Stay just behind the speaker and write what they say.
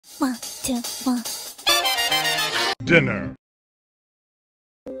1, 2, 1. Dinner.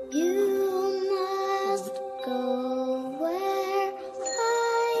 You must go where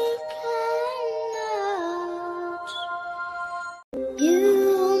I cannot.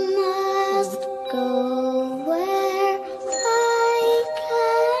 You must go where I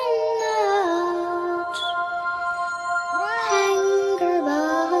cannot.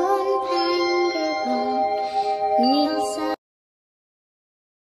 Pangerbon, Pangerbon, Nielsen.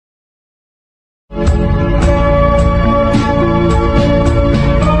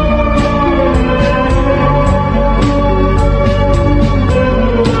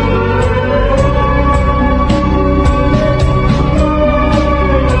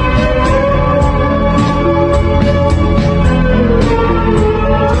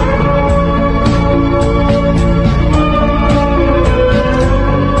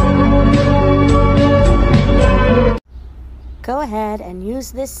 Go ahead and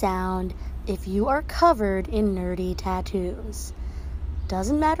use this sound if you are covered in nerdy tattoos.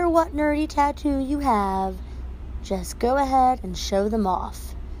 Doesn't matter what nerdy tattoo you have, just go ahead and show them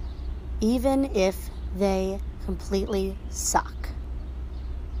off, even if they completely suck.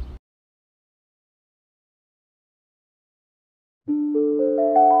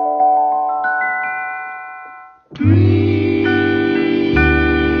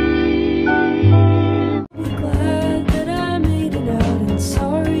 Glad that I made it out and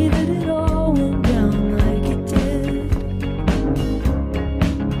sorry that it all went down like it did.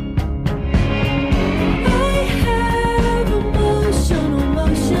 I have emotional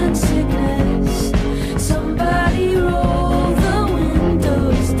motion sickness. Somebody roll the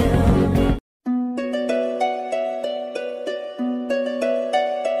windows down.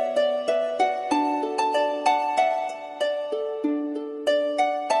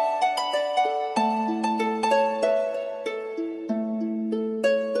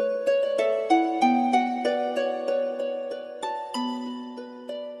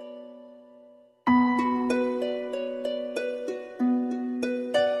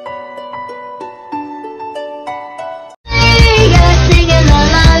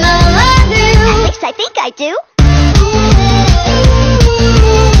 I think I do.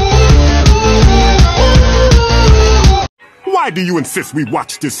 Why do you insist we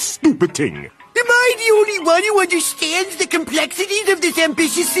watch this stupid thing? Am I the only one who understands the complexities of this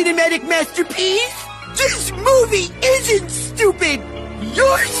ambitious cinematic masterpiece? This movie isn't stupid!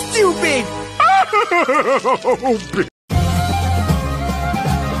 You're stupid!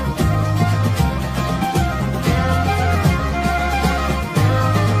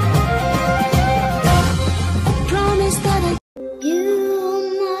 Promise that I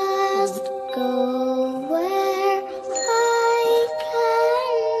You must go where I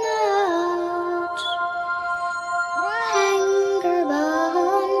cannot.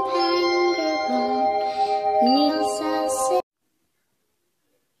 Pangerbon, Pangerbon, Nielsen.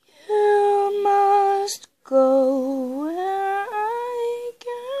 You must go where I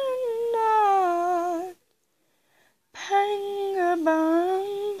cannot. Pangerbon,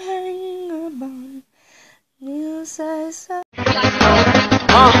 Pangerbon, Nielsen.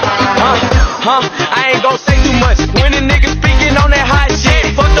 I ain't gon' say too much. When a nigga speaking on that hot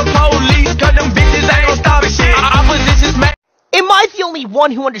shit, fuck the police, cause them bitches ain't gon' stop shit. Opposition's mad. Am I the only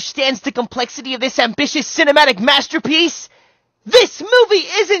one who understands the complexity of this ambitious cinematic masterpiece? This movie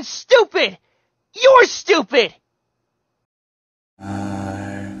isn't stupid! You're stupid!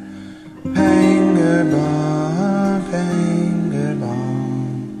 Pangerbon, Pangerbon,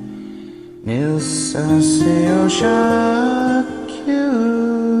 Nielsen ser you.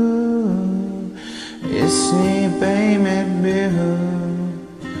 Isni bay med behov,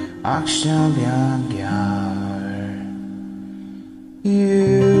 akşam yağar.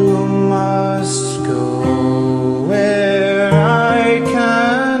 You must go where I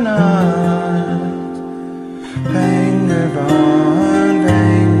cannot. Pangerbon,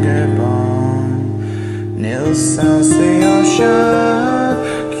 Pangerbon, Nielsen ser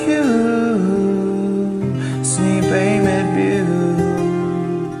you. Isni bay med behov,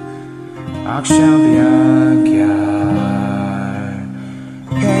 akşam yağar.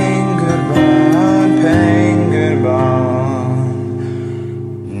 Pangerbon, Pangerbon,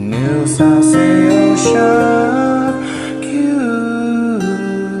 Nielsen ser you.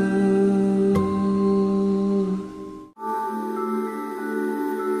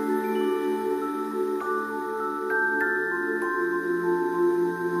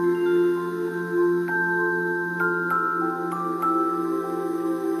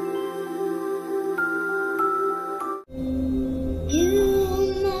 You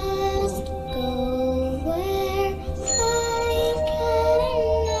must go where I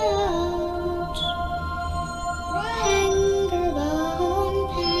cannot.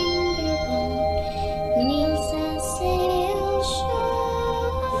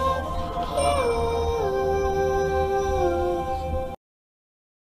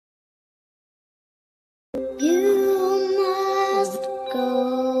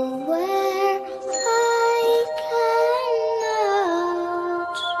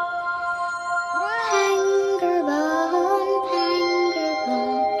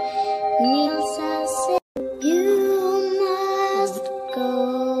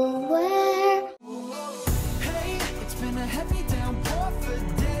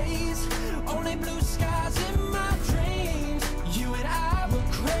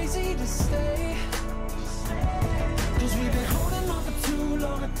 to stay. 'Cause we've been holding on for too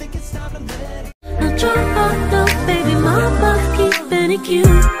long. I think it's time to let it. Not your fault, no, baby, my boss keeping it cute.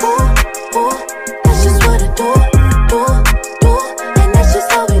 Ooh, ooh, that's just what I do, and that's just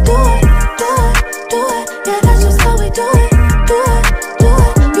how we do it, yeah, that's just how we do it,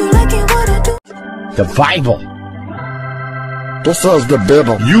 you like it what I do. The Bible. This is the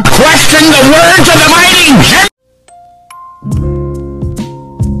Bible. You question the words of the mighty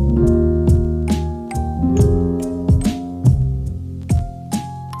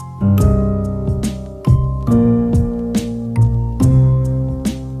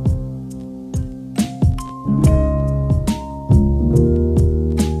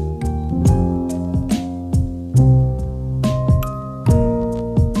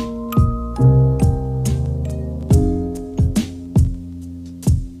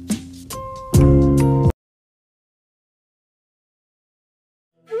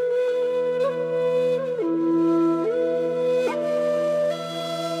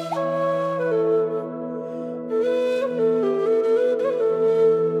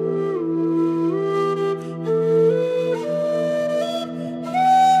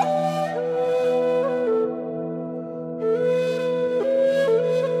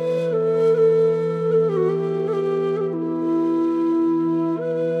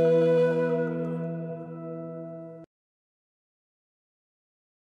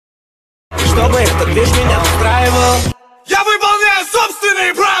Чтобы этот вещь меня устраивал, я выполняю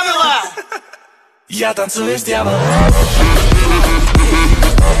собственные правила. Я танцую с дьяволом.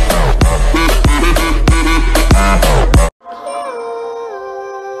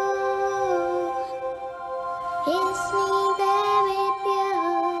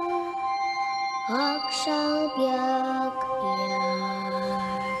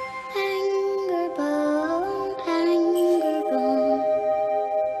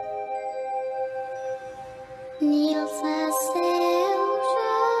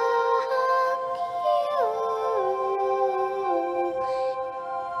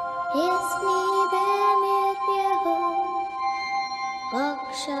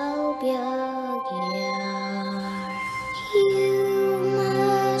 Shall be